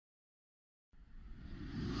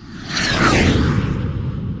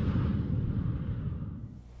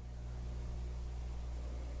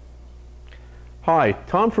Hi,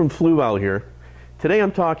 Tom from Fluval here. Today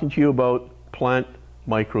I'm talking to you about plant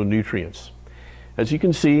micronutrients. As you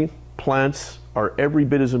can see, plants are every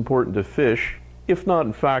bit as important to fish, if not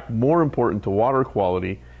in fact more important to water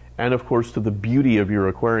quality and of course to the beauty of your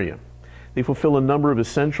aquarium. They fulfill a number of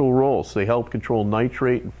essential roles. They help control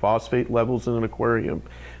nitrate and phosphate levels in an aquarium.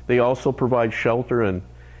 They also provide shelter and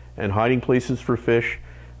hiding places for fish.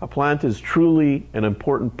 A plant is truly an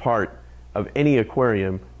important part of any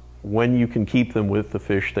aquarium when you can keep them with the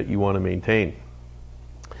fish that you want to maintain.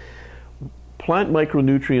 Plant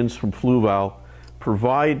micronutrients from Fluval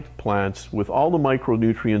provide plants with all the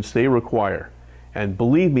micronutrients they require. And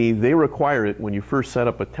believe me, they require it when you first set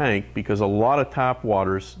up a tank, because a lot of tap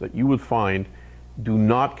waters that you would find do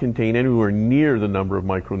not contain anywhere near the number of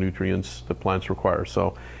micronutrients that plants require.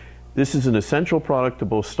 So this is an essential product to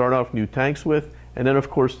both start off new tanks with, and then of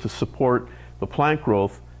course to support the plant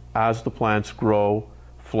growth as the plants grow,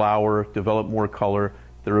 flower, develop more color.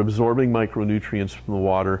 They're absorbing micronutrients from the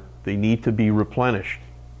water. They need to be replenished.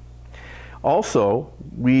 Also,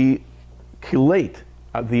 we chelate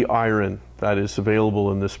the iron that is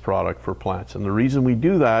available in this product for plants. And the reason we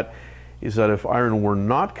do that is that if iron were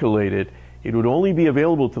not chelated, it would only be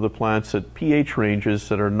available to the plants at pH ranges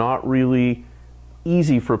that are not really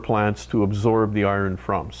easy for plants to absorb the iron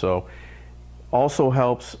from. So also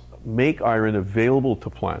helps make iron available to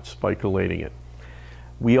plants by chelating it.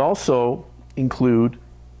 We also include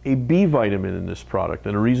a B vitamin in this product,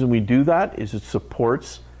 and the reason we do that is it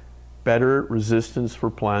supports better resistance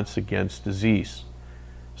for plants against disease.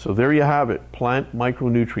 So there you have it, plant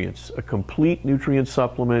micronutrients, a complete nutrient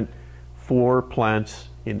supplement for plants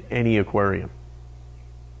in any aquarium.